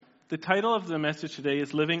The title of the message today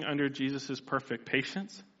is Living Under Jesus' Perfect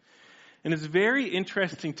Patience. And it's very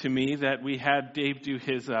interesting to me that we had Dave do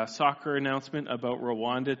his soccer announcement about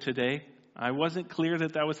Rwanda today. I wasn't clear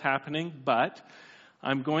that that was happening, but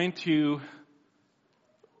I'm going to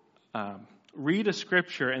read a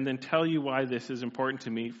scripture and then tell you why this is important to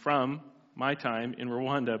me from my time in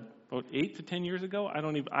Rwanda about 8 to 10 years ago.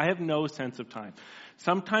 I have no sense of time.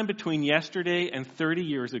 Sometime between yesterday and 30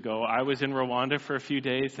 years ago, I was in Rwanda for a few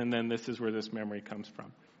days, and then this is where this memory comes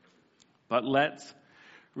from. But let's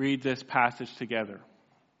read this passage together.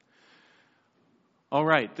 All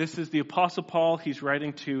right, this is the Apostle Paul. He's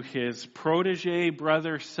writing to his protege,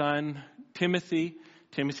 brother, son, Timothy.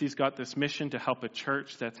 Timothy's got this mission to help a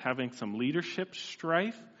church that's having some leadership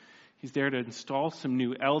strife. He's there to install some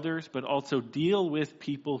new elders, but also deal with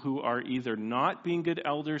people who are either not being good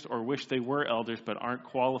elders or wish they were elders but aren't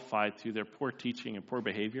qualified through their poor teaching and poor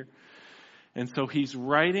behavior. And so he's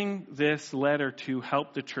writing this letter to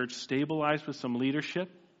help the church stabilize with some leadership.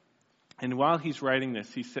 And while he's writing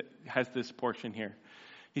this, he has this portion here.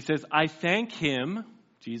 He says, I thank him,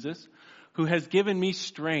 Jesus, who has given me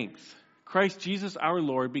strength, Christ Jesus our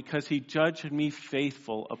Lord, because he judged me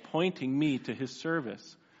faithful, appointing me to his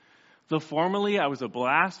service. Though formerly I was a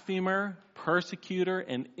blasphemer, persecutor,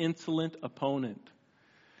 and insolent opponent.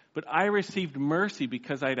 But I received mercy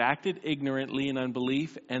because I'd acted ignorantly in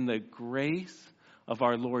unbelief, and the grace of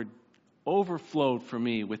our Lord overflowed for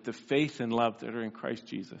me with the faith and love that are in Christ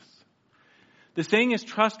Jesus. The saying is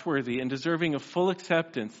trustworthy and deserving of full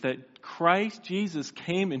acceptance that Christ Jesus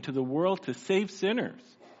came into the world to save sinners,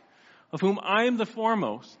 of whom I am the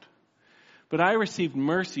foremost. But I received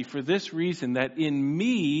mercy for this reason, that in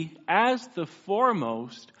me, as the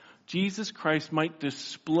foremost, Jesus Christ might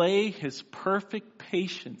display his perfect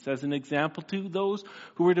patience as an example to those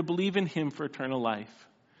who were to believe in him for eternal life.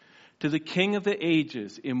 To the King of the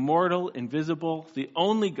ages, immortal, invisible, the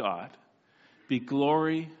only God, be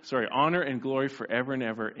honor and glory forever and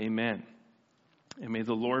ever. Amen. And may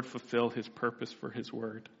the Lord fulfill his purpose for his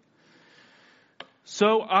word.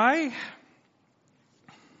 So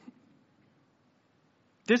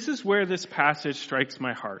this is where this passage strikes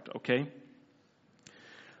my heart, okay?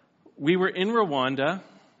 We were in Rwanda.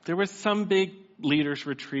 There was some big leaders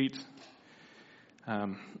retreat.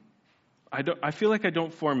 I feel like I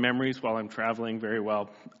don't form memories while I'm traveling very well.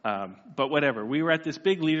 But whatever. We were at this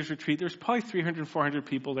big leaders retreat. There's probably 300, 400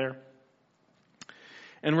 people there.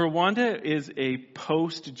 And Rwanda is a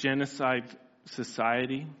post-genocide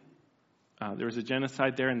society. There was a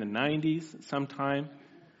genocide there in the 90s sometime,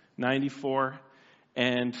 94.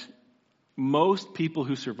 And most people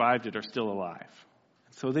who survived it are still alive.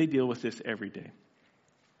 So they deal with this every day.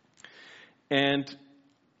 And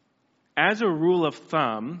as a rule of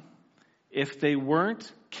thumb, if they weren't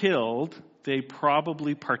killed, they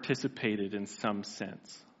probably participated in some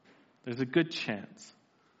sense. There's a good chance.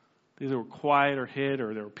 Either were quiet or hid,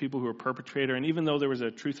 or there were people who were perpetrator. And even though there was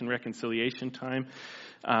a truth and reconciliation time,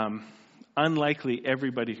 unlikely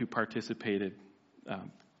everybody who participated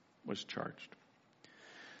was charged.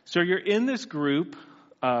 So you're in this group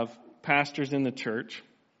of pastors in the church.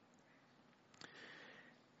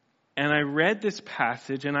 And I read this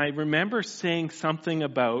passage, and I remember saying something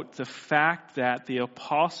about the fact that the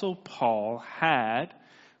Apostle Paul had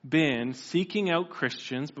been seeking out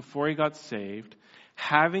Christians before he got saved,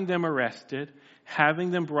 having them arrested, having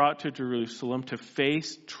them brought to Jerusalem to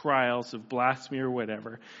face trials of blasphemy or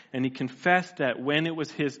whatever. And he confessed that when it was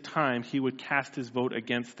his time, he would cast his vote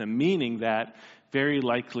against them, meaning that very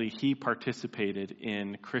likely he participated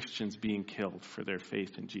in Christians being killed for their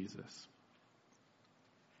faith in Jesus.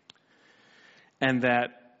 And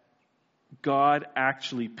that God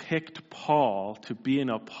actually picked Paul to be an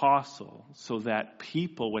apostle so that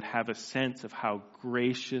people would have a sense of how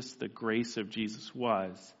gracious the grace of Jesus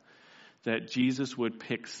was. That Jesus would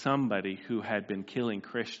pick somebody who had been killing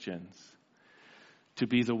Christians to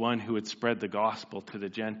be the one who would spread the gospel to the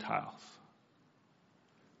Gentiles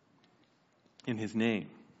in his name.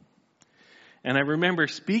 And I remember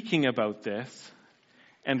speaking about this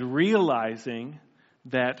and realizing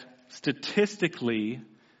that statistically,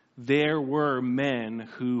 there were men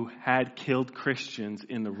who had killed Christians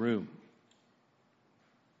in the room.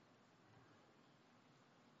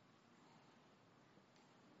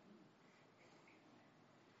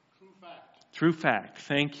 True fact.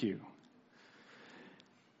 Thank you.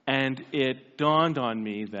 And it dawned on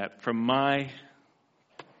me that from my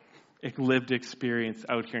lived experience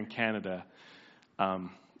out here in Canada, I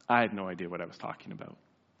had no idea what I was talking about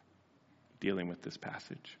dealing with this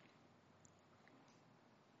passage.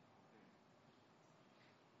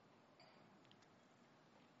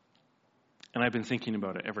 And I've been thinking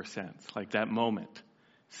about it ever since, like that moment,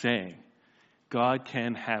 saying, God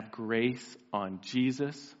can have grace on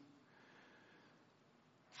Jesus,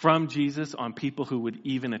 from Jesus on people who would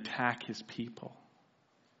even attack his people.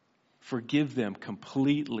 Forgive them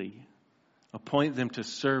completely, appoint them to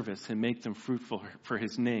service, and make them fruitful for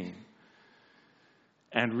his name.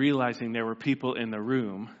 And realizing there were people in the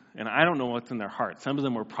room, and I don't know what's in their heart. Some of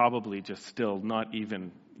them were probably just still not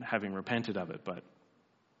even having repented of it, but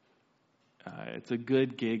it's a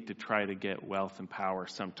good gig to try to get wealth and power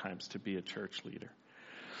sometimes to be a church leader.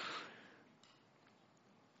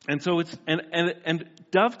 And so it's and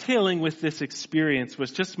dovetailing with this experience was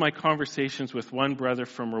just my conversations with one brother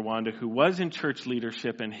from Rwanda who was in church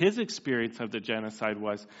leadership, and his experience of the genocide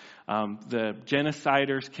was the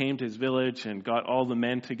genociders came to his village and got all the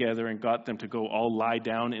men together and got them to go all lie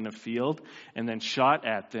down in a field and then shot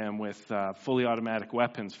at them with fully automatic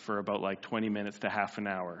weapons for about like 20 minutes to half an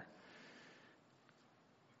hour.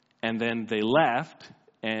 And then they left,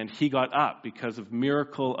 and he got up because of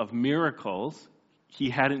miracle of miracles.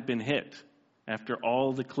 He hadn't been hit after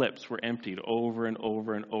all the clips were emptied over and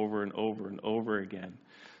over and over and over and over again.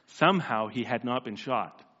 Somehow he had not been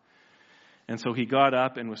shot. And so he got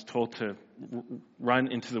up and was told to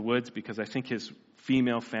run into the woods because I think his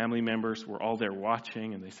female family members were all there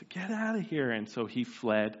watching, and they said, "Get out of here." And so he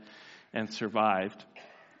fled and survived.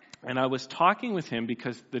 And I was talking with him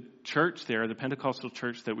because the church there, the Pentecostal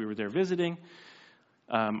church that we were there visiting,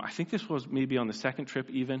 I think this was maybe on the second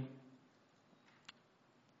trip even,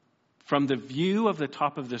 from the view of the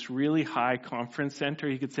top of this really high conference center,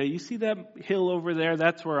 he could say, "You see that hill over there?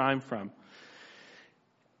 That's where I'm from."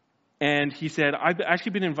 And he said, "I've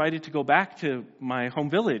actually been invited to go back to my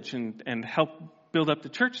home village and help build up the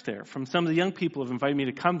church there. From some of the young people have invited me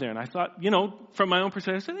to come there." And I thought, from my own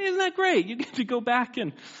perspective, I said, "Isn't that great? You get to go back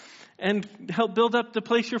and help build up the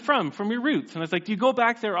place you're from your roots." And I was like, "Do you go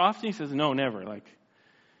back there often?" He says, "No, never. Like,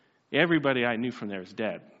 everybody I knew from there is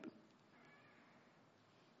dead.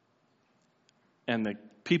 And the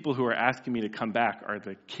people who are asking me to come back are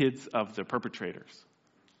the kids of the perpetrators."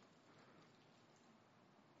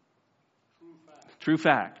 True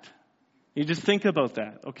fact. You just think about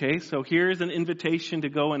that, okay? So here's an invitation to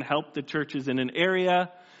go and help the churches in an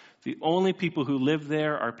area. The only people who live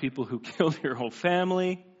there are people who killed your whole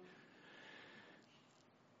family.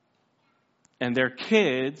 And their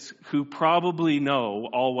kids, who probably know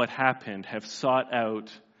all what happened, have sought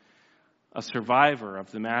out a survivor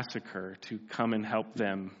of the massacre to come and help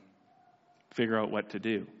them figure out what to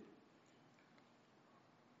do.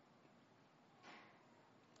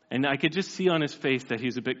 And I could just see on his face that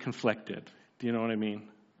he's a bit conflicted. Do you know what I mean?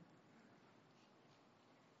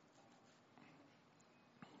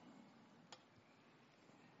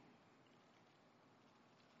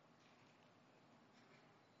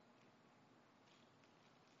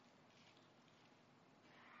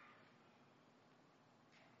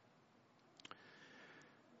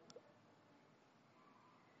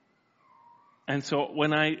 And so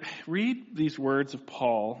when I read these words of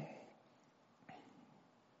Paul,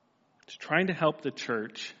 he's trying to help the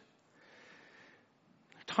church,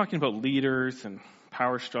 talking about leaders and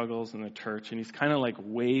power struggles in the church, and he's kind of like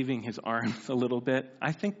waving his arms a little bit.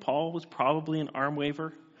 I think Paul was probably an arm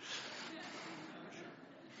waver,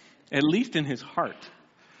 at least in his heart.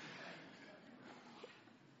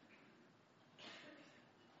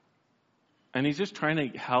 And he's just trying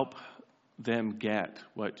to help them get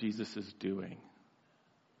what Jesus is doing.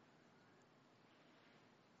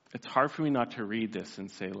 It's hard for me not to read this and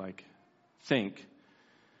say, think,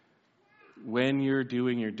 when you're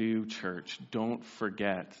doing your due, church, don't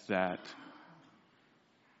forget that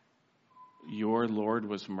your Lord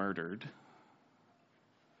was murdered,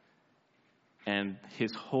 and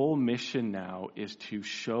his whole mission now is to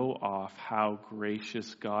show off how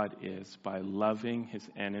gracious God is by loving his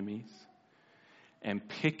enemies and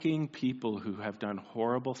picking people who have done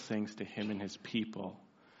horrible things to him and his people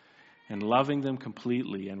and loving them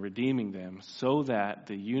completely and redeeming them so that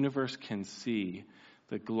the universe can see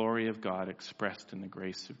the glory of God expressed in the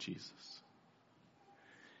grace of Jesus.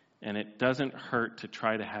 And it doesn't hurt to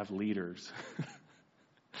try to have leaders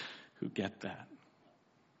who get that.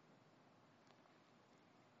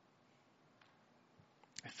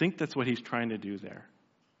 I think that's what he's trying to do there.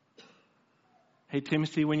 Hey,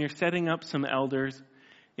 Timothy, when you're setting up some elders,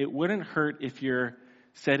 it wouldn't hurt if you're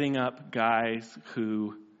setting up guys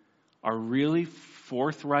who are really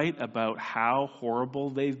forthright about how horrible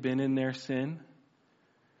they've been in their sin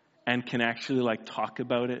and can actually talk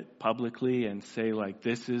about it publicly and say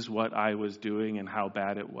this is what I was doing and how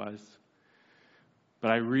bad it was.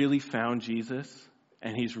 But I really found Jesus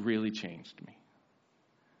and he's really changed me.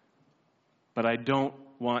 But I don't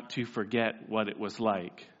want to forget what it was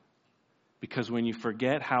like. Because when you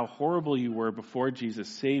forget how horrible you were before Jesus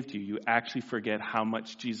saved you, you actually forget how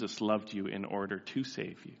much Jesus loved you in order to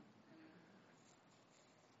save you.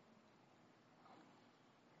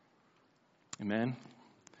 Amen?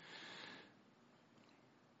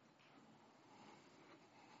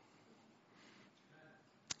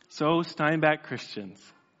 So, Steinbach Christians,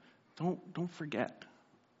 don't forget.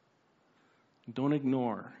 Don't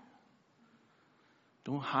ignore.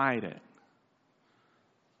 Don't hide it.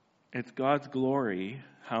 It's God's glory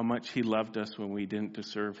how much he loved us when we didn't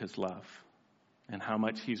deserve his love and how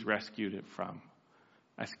much he's rescued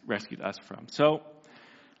us from. So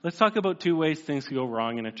let's talk about 2 ways things can go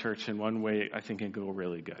wrong in a church and one way I think can go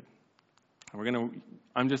really good.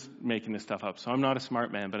 I'm just making this stuff up, so I'm not a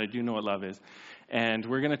smart man, but I do know what love is. And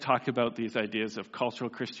we're going to talk about these ideas of cultural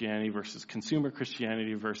Christianity versus consumer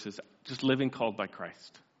Christianity versus just living called by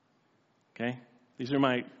Christ. Okay? These are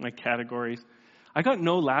my categories. I got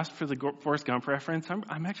no laughs for the Forrest Gump reference.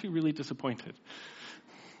 I'm actually really disappointed.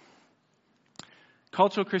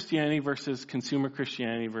 Cultural Christianity versus consumer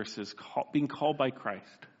Christianity versus being called by Christ.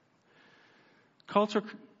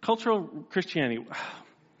 Cultural Christianity,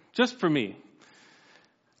 just for me,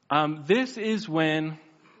 this is when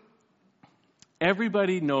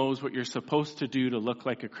everybody knows what you're supposed to do to look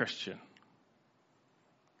like a Christian,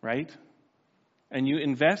 right? And you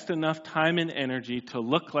invest enough time and energy to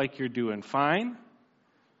look like you're doing fine,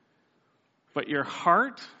 but your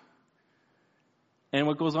heart and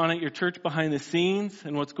what goes on at your church behind the scenes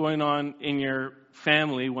and what's going on in your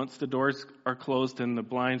family once the doors are closed and the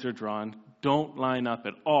blinds are drawn don't line up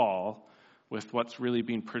at all with what's really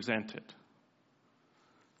being presented.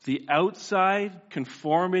 The outside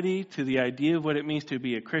conformity to the idea of what it means to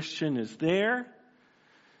be a Christian is there.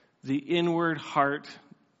 The inward heart,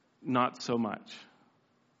 not so much.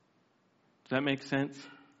 Does that make sense?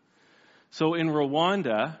 So in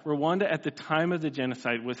Rwanda at the time of the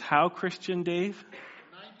genocide was how Christian, Dave?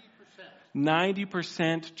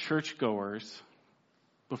 90% churchgoers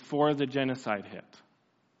before the genocide hit.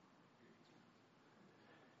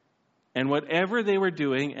 And whatever they were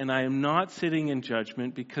doing, and I am not sitting in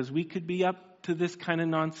judgment because we could be up to this kind of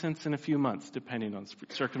nonsense in a few months, depending on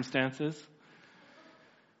circumstances.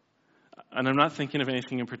 And I'm not thinking of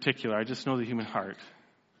anything in particular. I just know the human heart.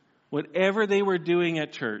 Whatever they were doing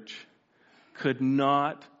at church could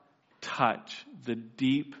not touch the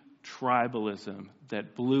deep tribalism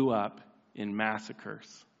that blew up in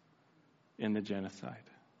massacres in the genocide.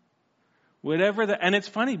 And it's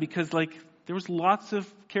funny because there was lots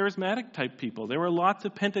of charismatic type people. There were lots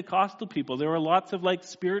of Pentecostal people. There were lots of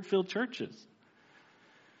spirit-filled churches.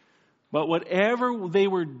 But whatever they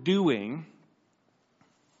were doing,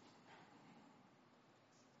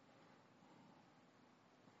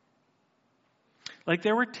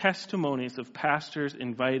 there were testimonies of pastors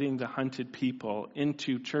inviting the hunted people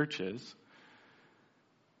into churches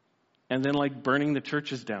and then burning the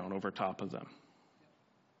churches down over top of them.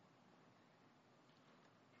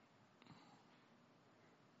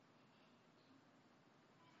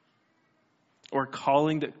 Or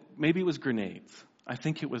maybe it was grenades. I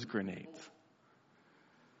think it was grenades.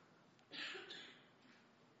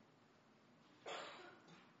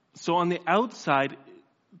 So on the outside,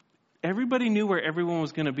 everybody knew where everyone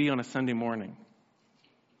was going to be on a Sunday morning.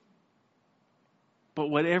 But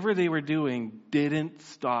whatever they were doing didn't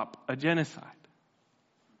stop a genocide.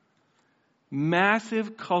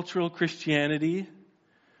 Massive cultural Christianity.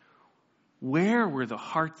 Where were the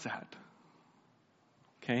hearts at?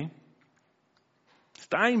 Okay?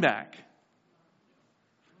 Steinbach.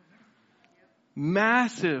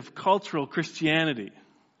 Massive cultural Christianity.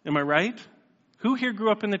 Am I right? Who here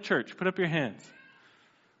grew up in the church? Put up your hands.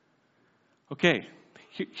 Okay,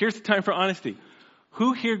 here's the time for honesty.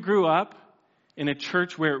 Who here grew up in a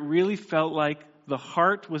church where it really felt like the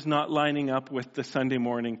heart was not lining up with the Sunday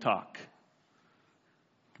morning talk?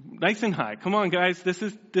 Nice and high. Come on, guys. This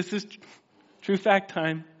is true fact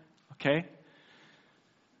time. Okay?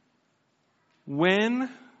 When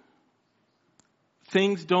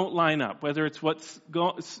things don't line up, whether it's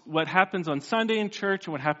what happens on Sunday in church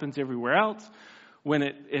and what happens everywhere else, when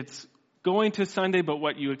it's going to Sunday but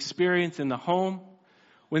what you experience in the home,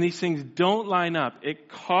 when these things don't line up, it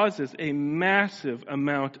causes a massive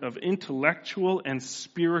amount of intellectual and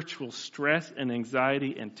spiritual stress and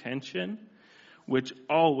anxiety and tension, which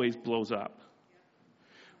always blows up.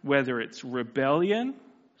 Whether it's rebellion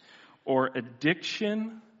or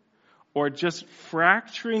addiction or just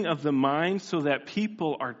fracturing of the mind so that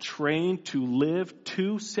people are trained to live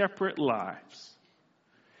 2 separate lives,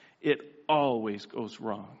 it always goes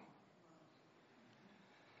wrong.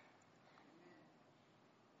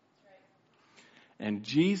 And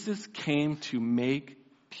Jesus came to make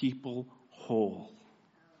people whole.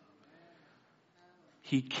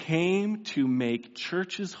 He came to make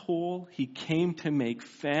churches whole. He came to make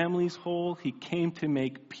families whole. He came to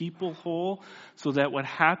make people whole, so that what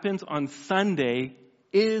happens on Sunday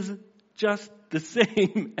is just the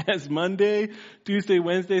same as Monday, Tuesday,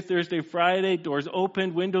 Wednesday, Thursday, Friday, doors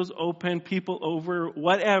open, windows open, people over,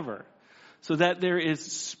 whatever. So that there is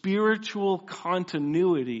spiritual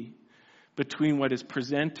continuity between what is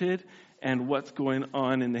presented and what's going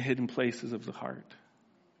on in the hidden places of the heart.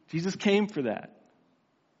 Jesus came for that.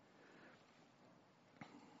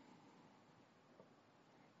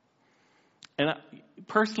 And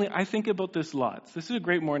personally, I think about this lots. This is a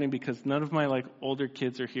great morning because none of my older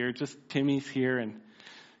kids are here. Just Timmy's here, and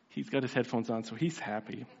he's got his headphones on, so he's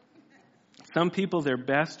happy. Some people, their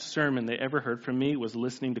best sermon they ever heard from me was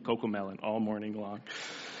listening to Coco Melon all morning long.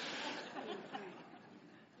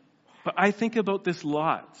 But I think about this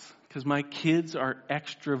lots because my kids are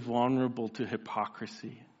extra vulnerable to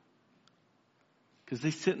hypocrisy. Because they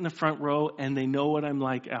sit in the front row and they know what I'm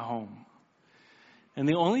like at home. And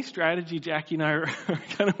the only strategy Jackie and I are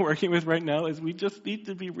kind of working with right now is we just need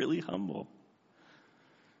to be really humble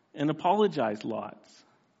and apologize lots.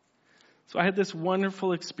 So I had this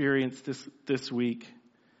wonderful experience this week.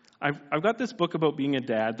 I've got this book about being a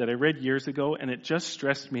dad that I read years ago, and it just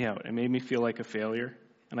stressed me out. It made me feel like a failure.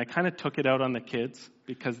 And I kind of took it out on the kids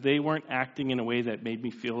because they weren't acting in a way that made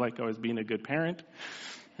me feel like I was being a good parent.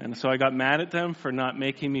 And so I got mad at them for not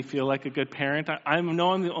making me feel like a good parent. I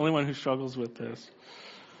know I'm the only one who struggles with this.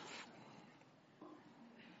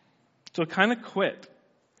 So I kind of quit.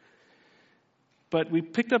 But we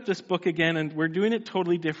picked up this book again, and we're doing it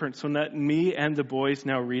totally different so that me and the boys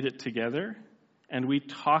now read it together, and we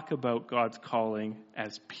talk about God's calling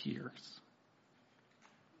as peers.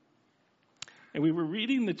 And we were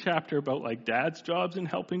reading the chapter about dad's jobs in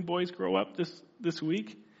helping boys grow up this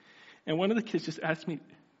week, and one of the kids just asked me,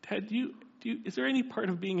 Dad, is there any part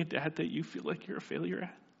of being a dad that you feel like you're a failure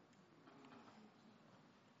at?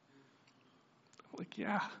 I'm like,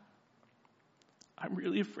 yeah. I'm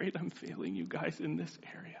really afraid I'm failing you guys in this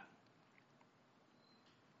area.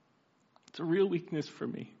 It's a real weakness for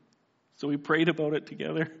me. So we prayed about it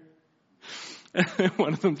together. And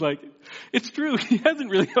one of them's like, it's true, he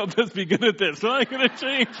hasn't really helped us be good at this, so I'm going to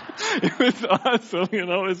change. It was awesome, it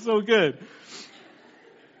was so good.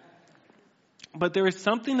 But there is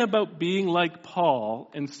something about being like Paul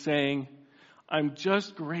and saying, I'm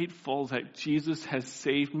just grateful that Jesus has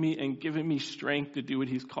saved me and given me strength to do what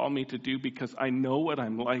he's called me to do because I know what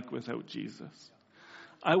I'm like without Jesus.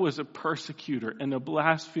 I was a persecutor and a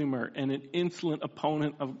blasphemer and an insolent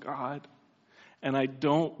opponent of God. And I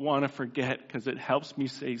don't want to forget because it helps me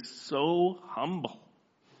stay so humble.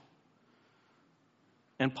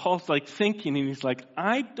 And Paul's thinking, and he's like,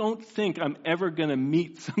 I don't think I'm ever going to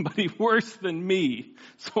meet somebody worse than me.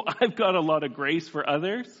 So I've got a lot of grace for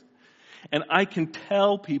others. And I can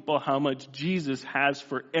tell people how much Jesus has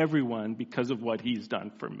for everyone because of what he's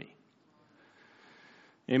done for me.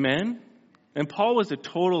 Amen? And Paul was a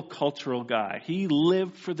total cultural guy. He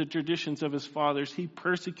lived for the traditions of his fathers. He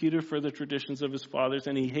persecuted for the traditions of his fathers.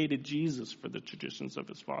 And he hated Jesus for the traditions of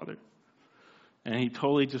his father. And he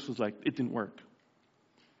totally just was like, it didn't work.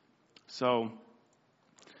 So,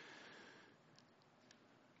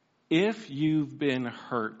 if you've been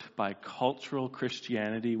hurt by cultural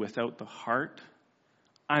Christianity without the heart,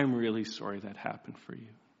 I'm really sorry that happened for you.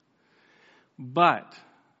 But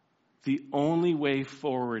the only way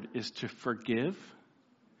forward is to forgive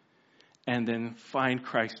and then find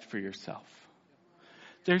Christ for yourself.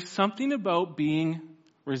 There's something about being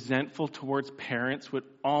resentful towards parents which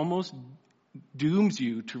almost dooms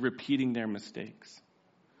you to repeating their mistakes.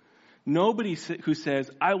 Nobody who says,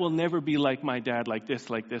 I will never be like my dad, like this,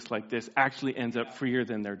 actually ends up freer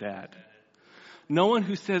than their dad. No one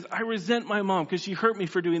who says, I resent my mom because she hurt me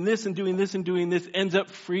for doing this and doing this and doing this ends up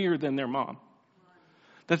freer than their mom.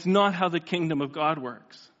 That's not how the kingdom of God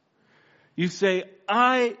works. You say,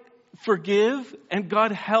 I forgive, and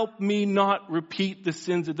God help me not repeat the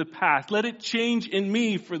sins of the past. Let it change in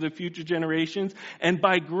me for the future generations, and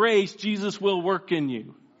by grace, Jesus will work in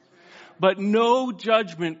you. But no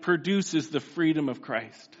judgment produces the freedom of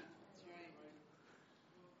Christ.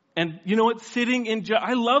 And you know what? Sitting in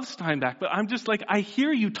I love Steinbach, but I'm just I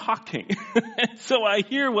hear you talking. So I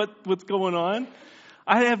hear what's going on.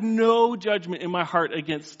 I have no judgment in my heart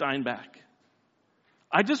against Steinbach.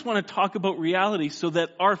 I just want to talk about reality so that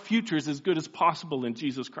our future is as good as possible in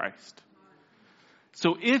Jesus Christ.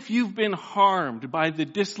 So if you've been harmed by the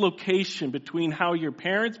dislocation between how your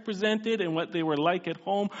parents presented and what they were like at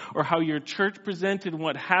home, or how your church presented and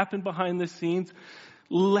what happened behind the scenes,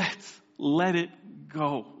 let's let it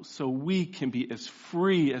go so we can be as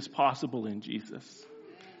free as possible in Jesus.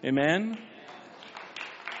 Amen?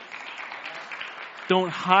 Don't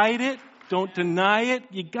hide it. Don't deny it.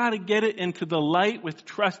 You got to get it into the light with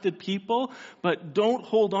trusted people, but don't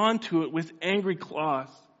hold on to it with angry claws.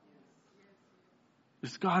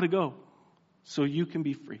 It's got to go so you can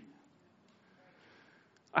be free.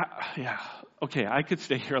 Okay, I could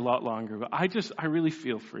stay here a lot longer, but I really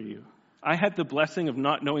feel for you. I had the blessing of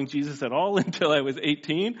not knowing Jesus at all until I was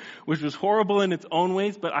 18, which was horrible in its own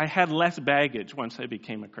ways, but I had less baggage once I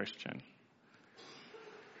became a Christian.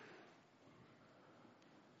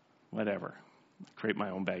 Whatever. I create my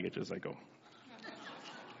own baggage as I go.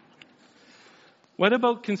 What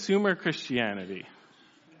about consumer Christianity?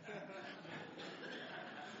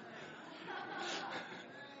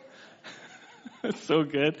 That's so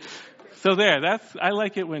good. So I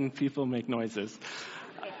like it when people make noises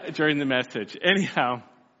during the message. Anyhow,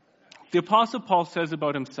 the Apostle Paul says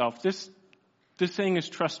about himself, this saying is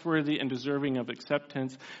trustworthy and deserving of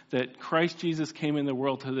acceptance, that Christ Jesus came in the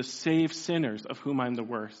world to save sinners, of whom I'm the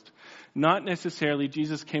worst. Not necessarily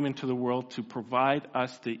Jesus came into the world to provide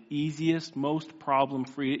us the easiest, most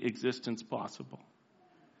problem-free existence possible.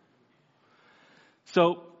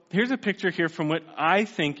 So here's a picture here from what I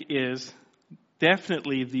think is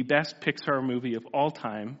definitely the best Pixar movie of all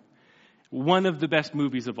time. One of the best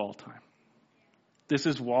movies of all time. This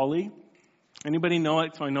is WALL-E. Anybody know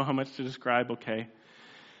it? So I know how much to describe. Okay.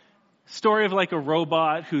 Story of like a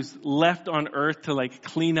robot who's left on Earth to like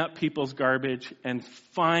clean up people's garbage and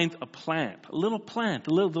finds a little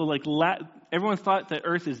everyone thought that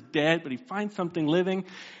Earth is dead, but he finds something living.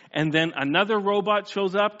 And then another robot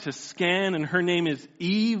shows up to scan, and her name is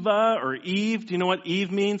Eva or Eve. Do you know what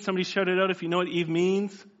Eve means? Somebody shout it out if you know what Eve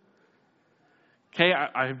means. Okay,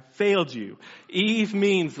 I failed you. Eve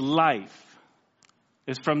means life.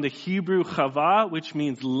 It's from the Hebrew chava, which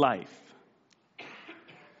means life.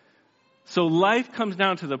 So life comes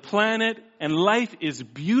down to the planet, and life is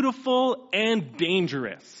beautiful and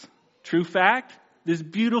dangerous. True fact? This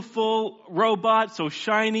beautiful robot, so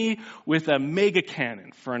shiny, with a mega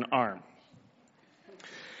cannon for an arm.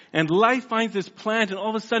 And life finds this plant, and all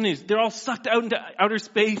of a sudden they're all sucked out into outer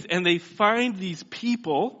space, and they find these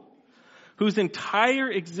people whose entire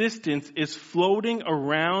existence is floating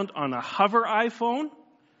around on a hover iPhone,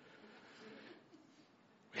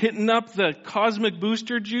 hitting up the cosmic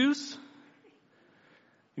booster juice,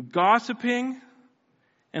 gossiping,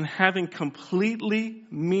 and having completely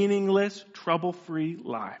meaningless, trouble-free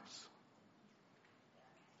lives.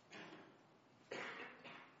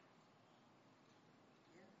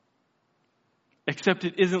 Except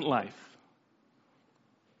it isn't life.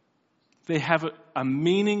 They have a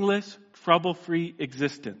meaningless, trouble-free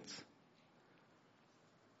existence.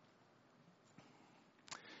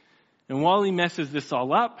 And WALL-E messes this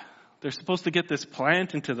all up. They're supposed to get this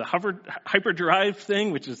plant into the hyperdrive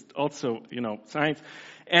thing, which is also, science.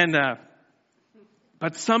 And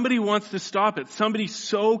but somebody wants to stop it. Somebody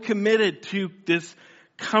so committed to this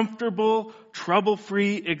comfortable,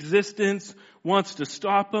 trouble-free existence wants to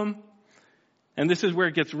stop them. And this is where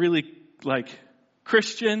it gets really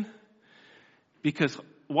Christian, because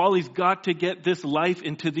WALL-E's got to get this life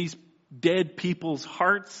into these dead people's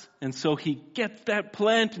hearts, and so he gets that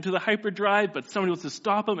plant into the hyperdrive, but somebody wants to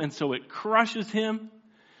stop him, and so it crushes him.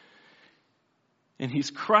 And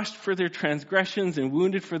he's crushed for their transgressions and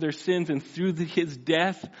wounded for their sins, and through his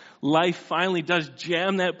death, life finally does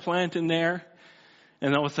jam that plant in there.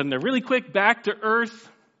 And all of a sudden, they're really quick back to earth.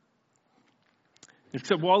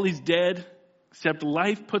 Except WALL-E's dead, except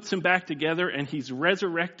life puts him back together, and he's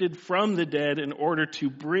resurrected from the dead in order to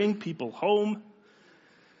bring people home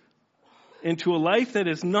into a life that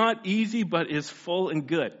is not easy but is full and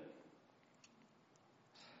good.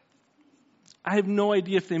 I have no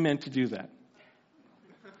idea if they meant to do that.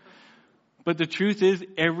 But the truth is,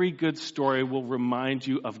 every good story will remind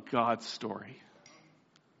you of God's story.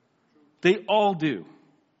 They all do.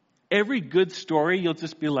 Every good story, you'll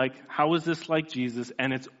just be like, how is this like Jesus?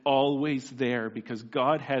 And it's always there because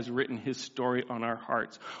God has written his story on our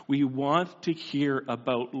hearts. We want to hear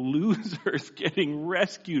about losers getting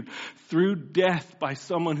rescued through death by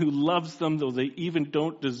someone who loves them, though they even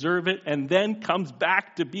don't deserve it, and then comes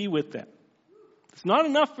back to be with them. It's not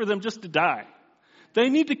enough for them just to die. They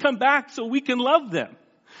need to come back so we can love them.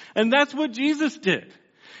 And that's what Jesus did.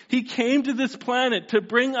 He came to this planet to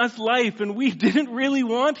bring us life, and we didn't really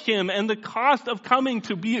want him. And the cost of coming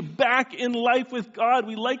to be back in life with God,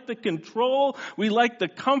 we like the control, we like the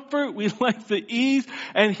comfort, we like the ease,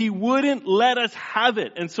 and he wouldn't let us have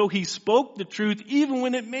it. And so he spoke the truth even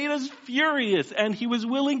when it made us furious, and he was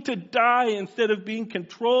willing to die instead of being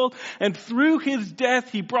controlled. And through his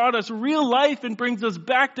death, he brought us real life and brings us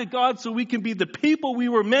back to God so we can be the people we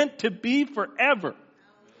were meant to be forever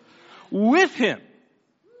with him.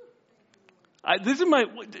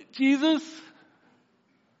 Jesus,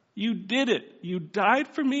 you did it. You died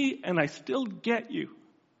for me and I still get you.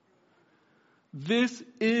 This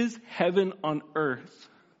is heaven on earth.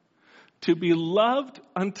 To be loved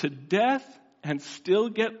unto death and still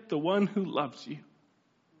get the one who loves you.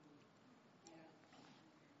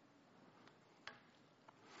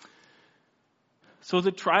 So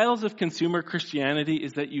the trials of consumer Christianity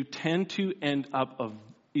is that you tend to end up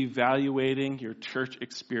evaluating your church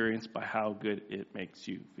experience by how good it makes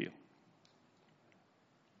you feel.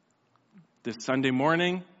 This Sunday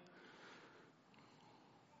morning,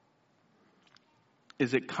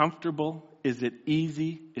 is it comfortable? Is it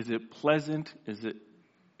easy? Is it pleasant? Is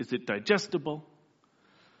it digestible?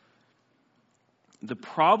 The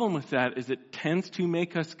problem with that is it tends to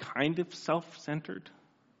make us kind of self-centered.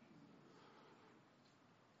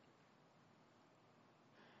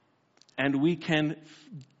 And we can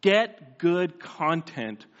get good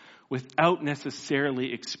content without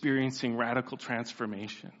necessarily experiencing radical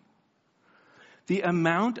transformation. The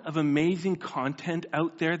amount of amazing content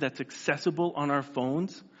out there that's accessible on our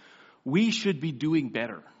phones, we should be doing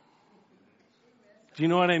better. Do you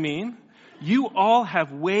know what I mean? You all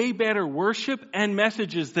have way better worship and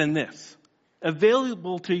messages than this,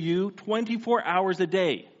 available to you 24 hours a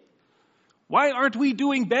day. Why aren't we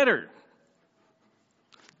doing better?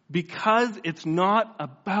 Because it's not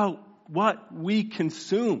about what we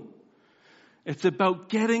consume. It's about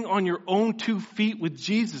getting on your own 2 feet with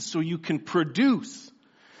Jesus so you can produce.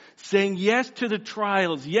 Saying yes to the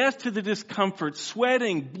trials, yes to the discomfort,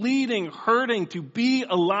 sweating, bleeding, hurting, to be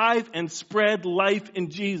alive and spread life in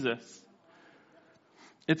Jesus.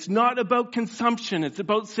 It's not about consumption. It's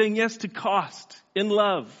about saying yes to cost in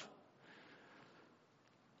love.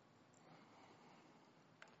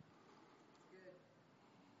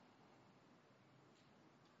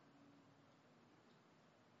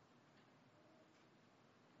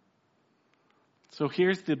 So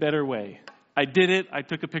here's the better way. I did it. I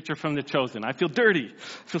took a picture from The Chosen. I feel dirty.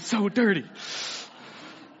 I feel so dirty.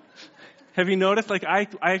 Have you noticed, I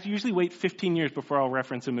usually wait 15 years before I'll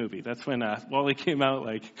reference a movie. That's when Wall-E came out,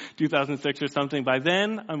 2006 or something. By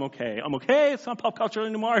then, I'm okay. It's not pop culture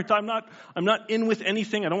anymore. I'm not in with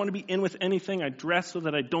anything. I don't want to be in with anything. I dress so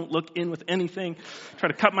that I don't look in with anything. Try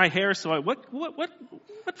to cut my hair what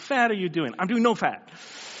fad are you doing? I'm doing no fad.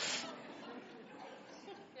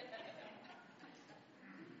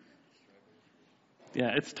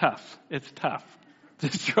 Yeah, it's tough. The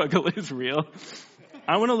struggle is real.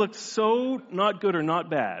 I want to look so not good or not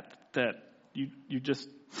bad that you just...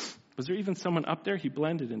 Was there even someone up there? He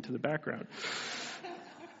blended into the background.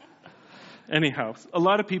 Anyhow, a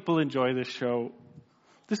lot of people enjoy this show.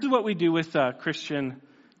 This is what we do with Christian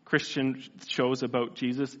shows about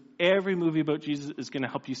Jesus. Every movie about Jesus is going to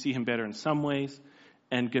help you see him better in some ways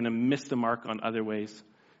and going to miss the mark on other ways.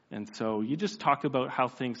 And so you just talk about how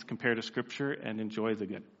things compare to Scripture and enjoy the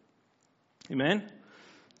good. Amen?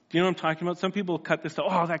 Do you know what I'm talking about? Some people cut this,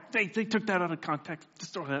 they took that out of context.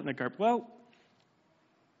 Just throw that in the garbage. Well,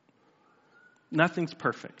 nothing's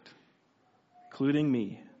perfect, including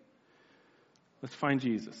me. Let's find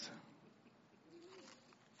Jesus.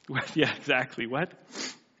 Yeah, exactly. What?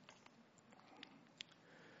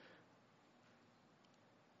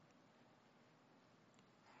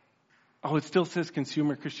 Oh, it still says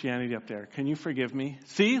consumer Christianity up there. Can you forgive me?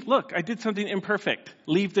 See, look, I did something imperfect.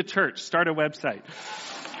 Leave the church. Start a website.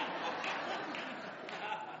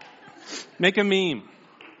 Make a meme.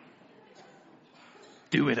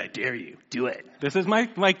 Do it, I dare you. Do it. This is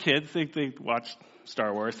my kids. They watch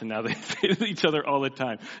Star Wars and now they say to each other all the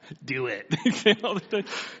time, do it. They say all the time.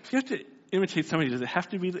 If you have to imitate somebody, does it have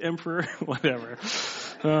to be the emperor? Whatever.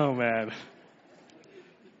 Oh, man.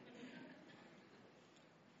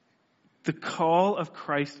 The call of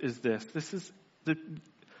Christ is this. This is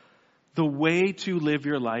the way to live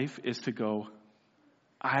your life is to go,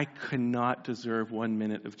 I could not deserve 1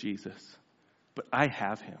 minute of Jesus, but I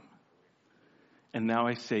have him. And now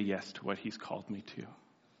I say yes to what he's called me to.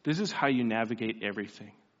 This is how you navigate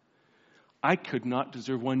everything. I could not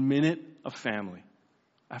deserve 1 minute of family,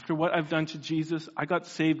 After what I've done to Jesus, I got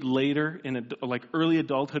saved later in early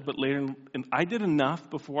adulthood, but later, and I did enough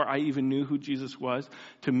before I even knew who Jesus was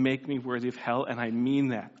to make me worthy of hell. And I mean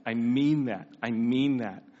that. I mean that. I mean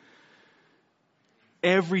that.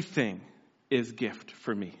 Everything is gift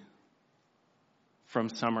for me from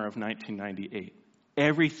summer of 1998.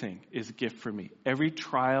 Everything is a gift for me. Every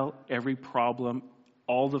trial, every problem,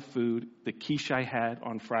 all the food, the quiche I had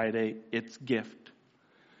on Friday, it's gift.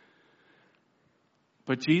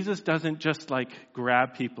 But Jesus doesn't just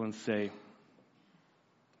grab people and say,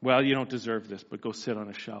 well, you don't deserve this, but go sit on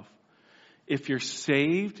a shelf. If you're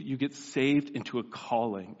saved, you get saved into a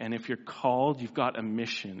calling. And if you're called, you've got a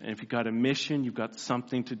mission. And if you've got a mission, you've got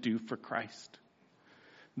something to do for Christ.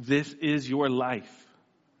 This is your life.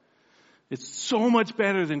 It's so much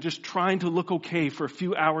better than just trying to look okay for a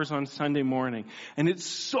few hours on Sunday morning. And it's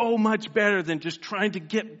so much better than just trying to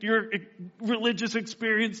get your religious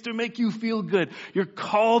experience to make you feel good. You're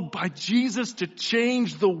called by Jesus to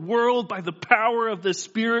change the world by the power of the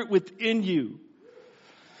Spirit within you.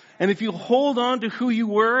 And if you hold on to who you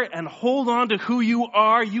were and hold on to who you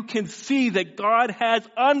are, you can see that God has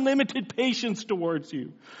unlimited patience towards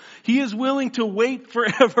you. He is willing to wait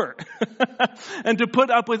forever and to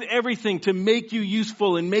put up with everything to make you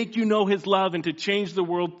useful and make you know His love and to change the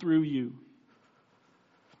world through you.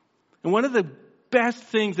 And one of the best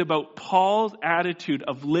things about Paul's attitude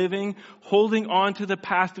of living, holding on to the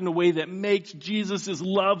past in a way that makes Jesus'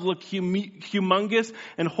 love look humongous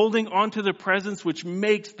and holding on to the presence which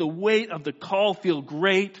makes the weight of the call feel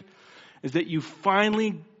great, is that you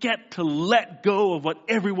finally get to let go of what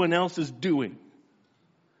everyone else is doing.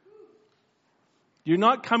 You're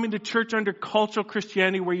not coming to church under cultural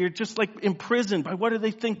Christianity where you're just imprisoned by what are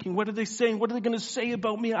they thinking? What are they saying? What are they going to say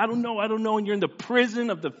about me? I don't know. And you're in the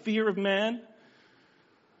prison of the fear of man.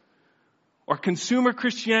 Or consumer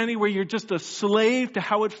Christianity where you're just a slave to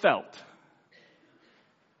how it felt.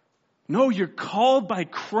 No, you're called by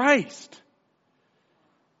Christ.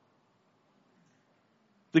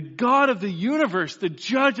 The God of the universe, the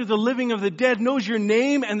judge of the living and the dead, knows your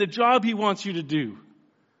name and the job He wants you to do.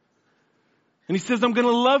 And He says, I'm going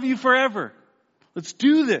to love you forever. Let's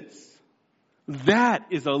do this. That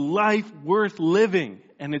is a life worth living.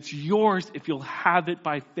 And it's yours if you'll have it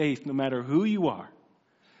by faith, no matter who you are.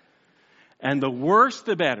 And the worse,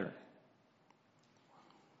 the better.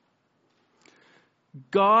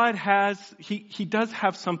 God He does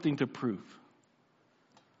have something to prove.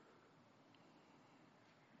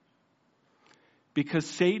 Because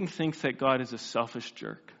Satan thinks that God is a selfish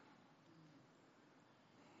jerk.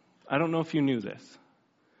 I don't know if you knew this,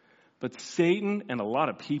 but Satan and a lot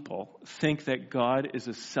of people think that God is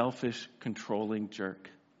a selfish, controlling jerk.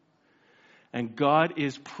 And God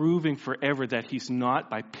is proving forever that He's not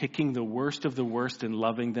by picking the worst of the worst and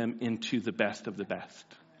loving them into the best of the best.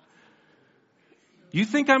 You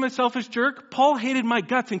think I'm a selfish jerk? Paul hated my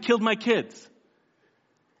guts and killed my kids.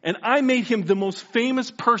 And I made him the most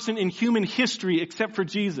famous person in human history except for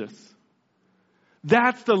Jesus.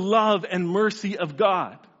 That's the love and mercy of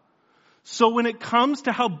God. So when it comes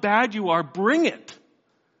to how bad you are, bring it.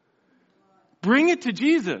 Bring it to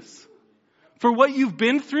Jesus. For what you've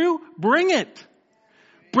been through, bring it.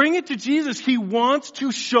 Bring it to Jesus. He wants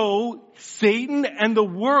to show Satan and the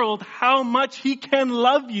world how much He can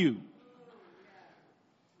love you.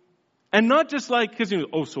 And not just because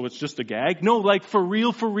so it's just a gag. No, for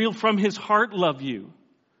real, from His heart love you.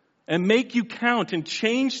 And make you count and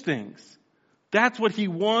change things. That's what He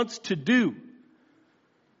wants to do.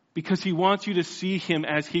 Because He wants you to see Him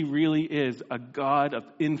as He really is, a God of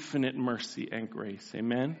infinite mercy and grace.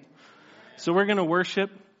 Amen? So we're going to worship.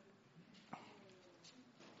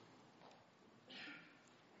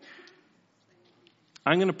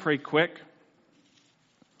 I'm going to pray quick.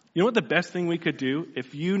 You know what the best thing we could do?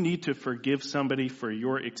 If you need to forgive somebody for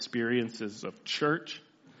your experiences of church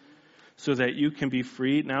so that you can be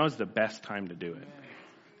free, now is the best time to do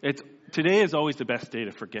it. Today is always the best day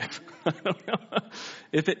to forgive. I don't know.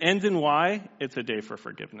 If it ends in Y, it's a day for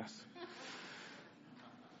forgiveness.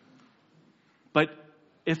 But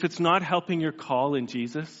if it's not helping your call in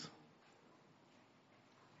Jesus,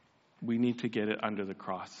 we need to get it under the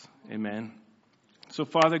cross. Amen. So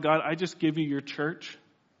Father God, I just give you your church.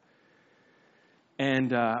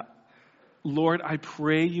 And Lord, I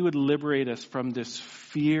pray you would liberate us from this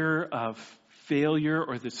fear of failure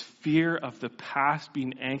or this fear of the past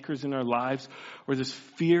being anchors in our lives or this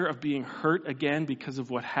fear of being hurt again because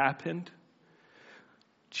of what happened.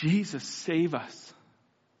 Jesus, save us.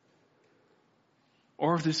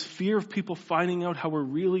 Or this fear of people finding out how we're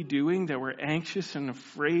really doing, that we're anxious and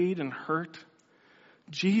afraid and hurt.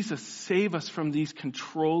 Jesus, save us from these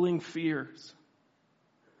controlling fears.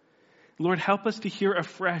 Lord, help us to hear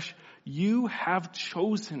afresh, you have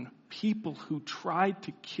chosen people who tried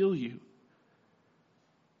to kill you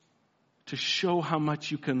to show how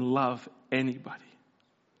much you can love anybody.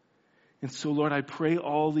 And so, Lord, I pray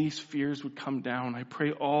all these fears would come down. I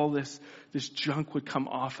pray all this junk would come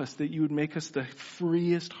off us, that you would make us the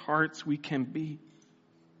freest hearts we can be.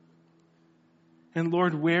 And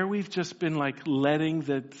Lord, where we've just been like letting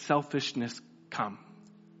the selfishness come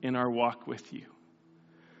in our walk with you,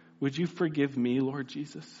 would you forgive me, Lord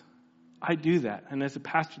Jesus? I do that. And as a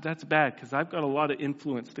pastor, that's bad because I've got a lot of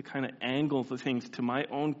influence to kind of angle the things to my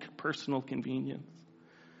own personal convenience.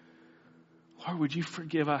 Lord, would you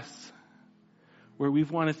forgive us where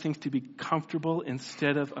we've wanted things to be comfortable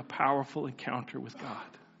instead of a powerful encounter with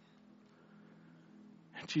God?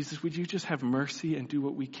 And Jesus, would you just have mercy and do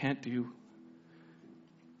what we can't do?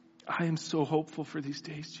 I am so hopeful for these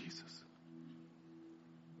days, Jesus.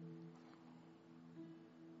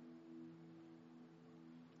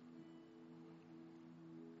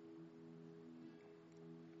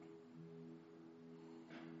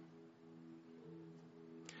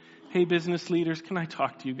 Hey, business leaders, can I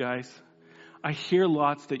talk to you guys? I hear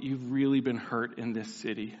lots that you've really been hurt in this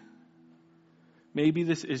city. Maybe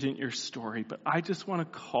this isn't your story, but I just want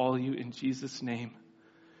to call you in Jesus' name.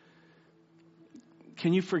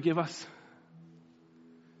 Can you forgive us?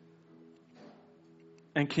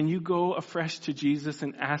 And can you go afresh to Jesus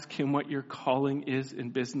and ask him what your calling is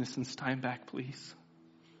in business in Steinbach, please?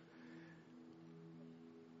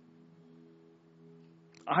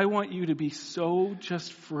 I want you to be so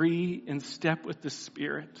just free in step with the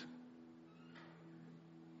Spirit.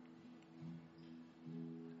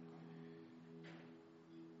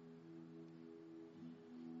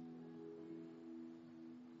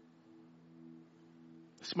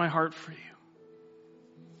 It's my heart for you.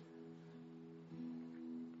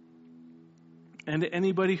 And to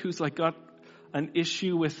anybody who's like got an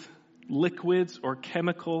issue with liquids or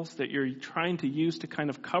chemicals that you're trying to use to kind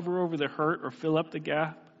of cover over the hurt or fill up the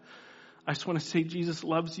gap, I just want to say Jesus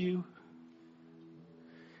loves you.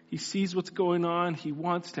 He sees what's going on. He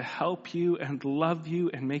wants to help you and love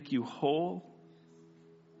you and make you whole.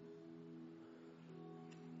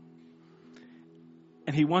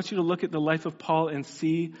 And he wants you to look at the life of Paul and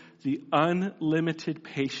see the unlimited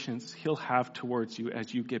patience he'll have towards you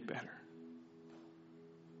as you get better.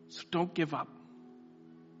 So don't give up.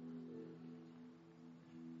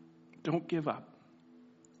 Don't give up.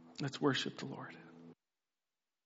 Let's worship the Lord.